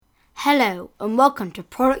Hello and welcome to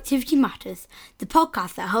Productivity Matters, the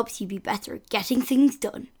podcast that helps you be better at getting things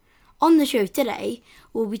done. On the show today,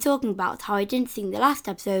 we'll be talking about how I didn't think the last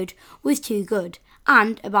episode was too good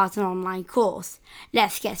and about an online course.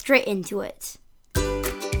 Let's get straight into it.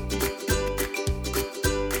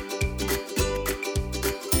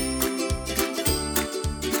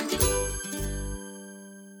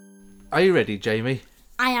 Are you ready, Jamie?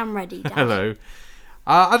 I am ready, Dad. Hello.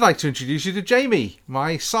 I'd like to introduce you to Jamie,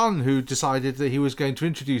 my son, who decided that he was going to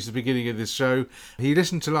introduce the beginning of this show. He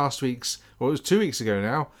listened to last week's, well, it was 2 weeks ago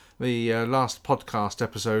now, the last podcast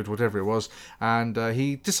episode, whatever it was, and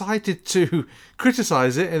he decided to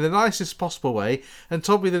criticise it in the nicest possible way and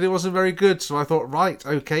told me that it wasn't very good. So I thought, right,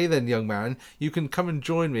 okay then, young man, you can come and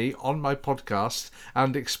join me on my podcast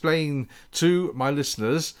and explain to my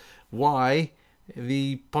listeners why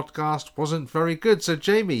the podcast wasn't very good. So,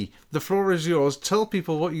 Jamie, the floor is yours. Tell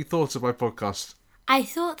people what you thought of my podcast. I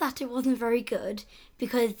thought that it wasn't very good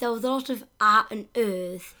because there was a lot of and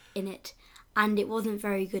ers in it, and it wasn't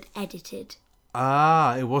very good edited.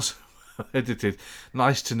 It was edited.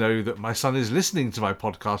 Nice to know that my son is listening to my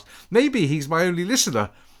podcast. Maybe he's my only listener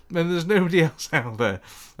and there's nobody else out there.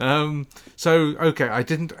 Okay, I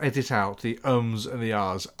didn't edit out the ums and the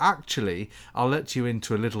ahs. Actually, I'll let you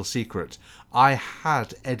into a little secret. I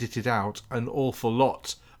had edited out an awful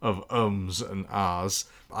lot of ums and ahs.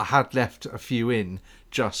 I had left a few in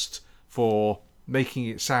just for making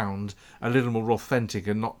it sound a little more authentic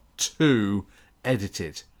and not too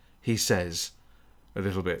edited, he says, a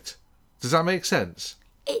little bit. Does that make sense?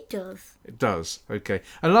 It does. It does, okay.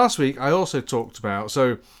 And last week I also talked about,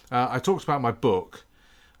 I talked about my book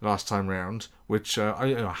last time round, which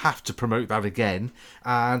I have to promote that again.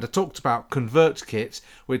 And I talked about ConvertKit,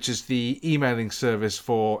 which is the emailing service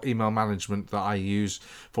for email management that I use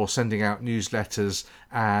for sending out newsletters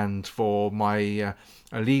and for my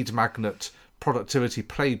lead magnet productivity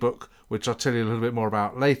playbook, which I'll tell you a little bit more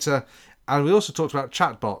about later. And we also talked about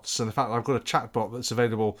chatbots and the fact that I've got a chatbot that's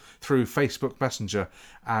available through Facebook Messenger.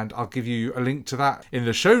 And I'll give you a link to that in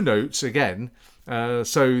the show notes again,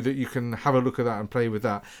 so that you can have a look at that and play with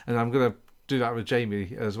that. And I'm going to do that with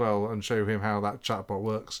Jamie as well and show him how that chatbot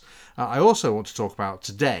works. I also want to talk about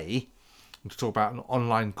today, an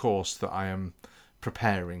online course that I am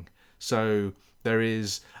preparing. So there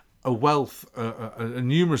is a wealth, a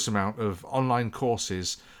numerous amount of online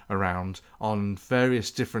courses around on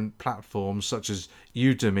various different platforms such as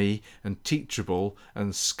Udemy and Teachable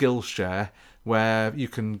and Skillshare, where you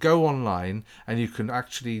can go online and you can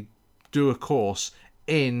actually do a course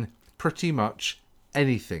in pretty much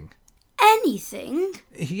anything. Anything?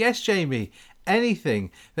 Yes, Jamie,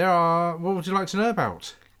 anything. What would you like to know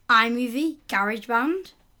about? iMovie,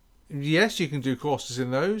 GarageBand. Yes, you can do courses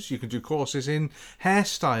in those. You can do courses in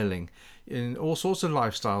hairstyling, in all sorts of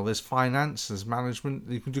lifestyle. There's finance, there's management.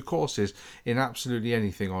 You can do courses in absolutely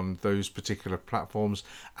anything on those particular platforms.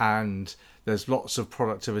 And there's lots of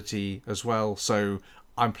productivity as well. So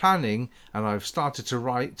I'm planning, and I've started to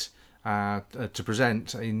write to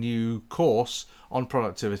present a new course on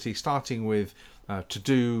productivity, starting with to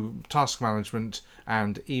do task management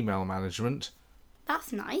and email management.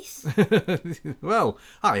 That's nice. Well,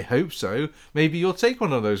 I hope so. Maybe you'll take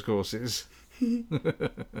one of those courses.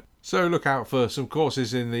 So look out for some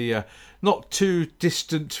courses in the not too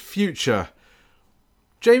distant future.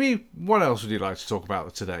 Jamie, what else would you like to talk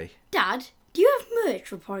about today? Dad, do you have merch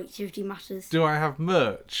for Productivity Matters? Do I have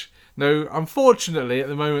merch? No, unfortunately, at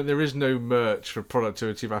the moment there is no merch for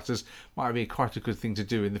Productivity Matters. Might be quite a good thing to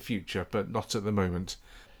do in the future, but not at the moment.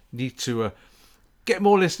 Need to get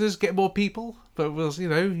more listeners, get more people, but we'll,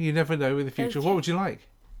 you never know in the future. Okay. What would you like?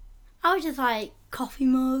 I would just like coffee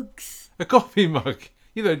mugs. A coffee mug.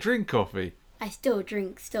 You don't drink coffee. I still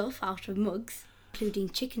drink stuff out of mugs, including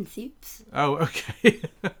chicken soups. Oh, okay.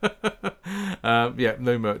 Yeah,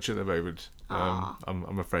 no merch at the moment.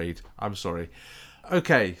 I'm afraid. I'm sorry.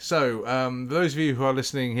 Okay, so those of you who are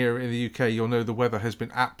listening here in the UK, you'll know the weather has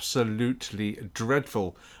been absolutely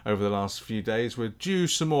dreadful over the last few days. We're due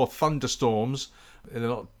some more thunderstorms in the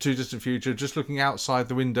not too distant future. Just looking outside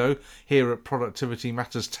the window here at Productivity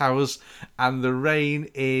Matters Towers, and the rain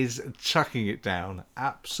is chucking it down,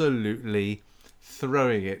 absolutely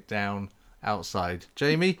throwing it down outside.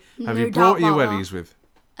 Jamie, have you brought your wellies with?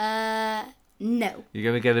 No. You're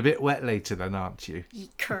going to get a bit wet later then, aren't you?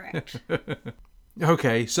 Correct.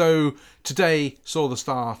 Okay, so today saw the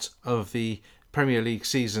start of the Premier League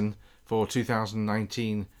season for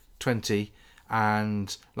 2019-20,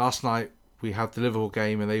 and last night we had the Liverpool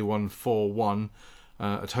game and they won 4-1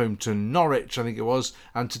 at home to Norwich, I think it was.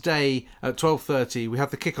 And today at 12:30 we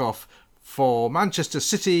have the kickoff for Manchester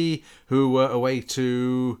City, who were away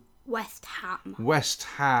to West Ham. West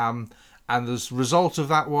Ham. And the result of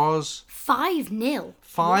that was 5-0.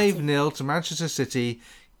 5-0 to Manchester City.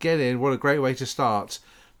 Get in. What a great way to start.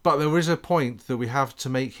 But there is a point that we have to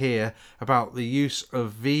make here about the use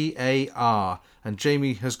of VAR. And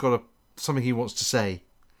Jamie has got something he wants to say.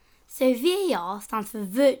 So VAR stands for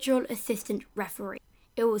Virtual Assistant Referee.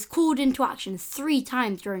 It was called into action 3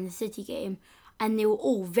 times during the City game, and they were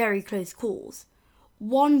all very close calls.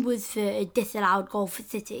 One was for a disallowed goal for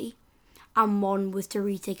City, and one was to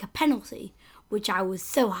retake a penalty, which I was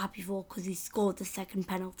so happy for because he scored the second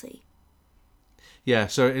penalty. Yeah,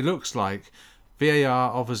 so it looks like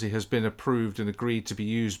VAR obviously has been approved and agreed to be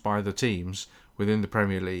used by the teams within the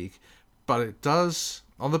Premier League, but it does,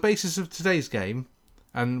 on the basis of today's game,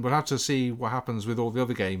 and we'll have to see what happens with all the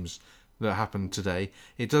other games that happened today,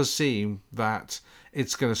 it does seem that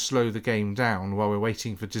it's going to slow the game down while we're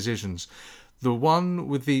waiting for decisions. The one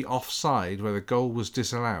with the offside, where the goal was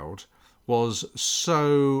disallowed, was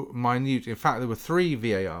so minute. In fact, there were 3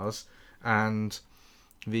 VARs, and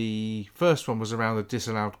the first one was around the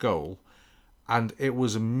disallowed goal, and it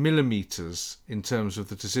was millimetres in terms of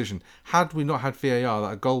the decision. Had we not had VAR,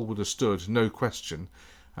 that goal would have stood, no question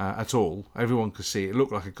at all. Everyone could see it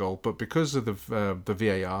looked like a goal, but because of the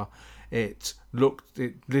VAR, it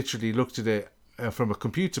literally looked at it from a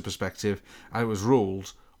computer perspective, and it was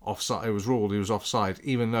ruled offside. It was ruled he was offside,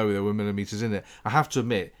 even though there were millimetres in it. I have to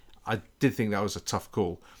admit, I did think that was a tough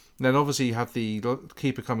call. And then obviously you have the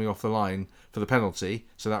keeper coming off the line for the penalty,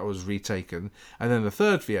 so that was retaken. And then the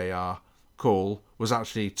third VAR call was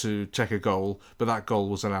actually to check a goal, but that goal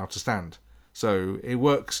was allowed to stand. So it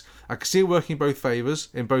works. I can see it working both favours,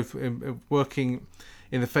 working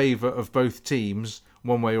in the favour of both teams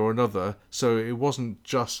one way or another. So it wasn't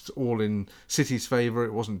just all in City's favour,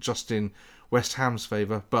 it wasn't just in West Ham's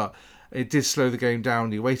favour, but it did slow the game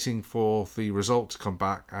down. You're waiting for the result to come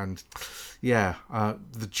back, and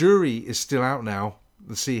the jury is still out now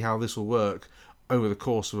to see how this will work over the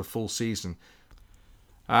course of a full season.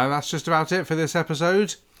 And that's just about it for this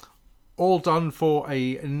episode. All done for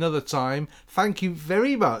another time. Thank you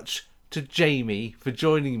very much to Jamie for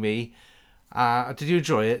joining me. Did you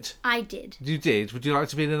enjoy it? I did. You did? Would you like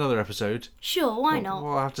to be in another episode? Sure, why not?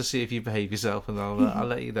 We'll have to see if you behave yourself, and I'll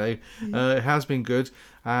let you know. It has been good.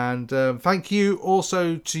 And thank you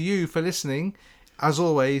also to you for listening. As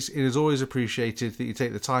always, it is always appreciated that you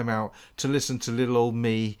take the time out to listen to little old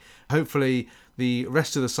me. Hopefully the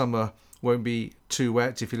rest of the summer won't be too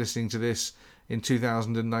wet if you're listening to this in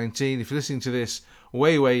 2019. If you're listening to this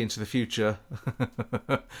way into the future,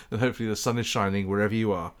 then hopefully the sun is shining wherever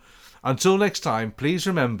you are. Until next time, please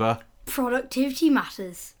remember, productivity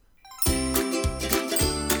matters.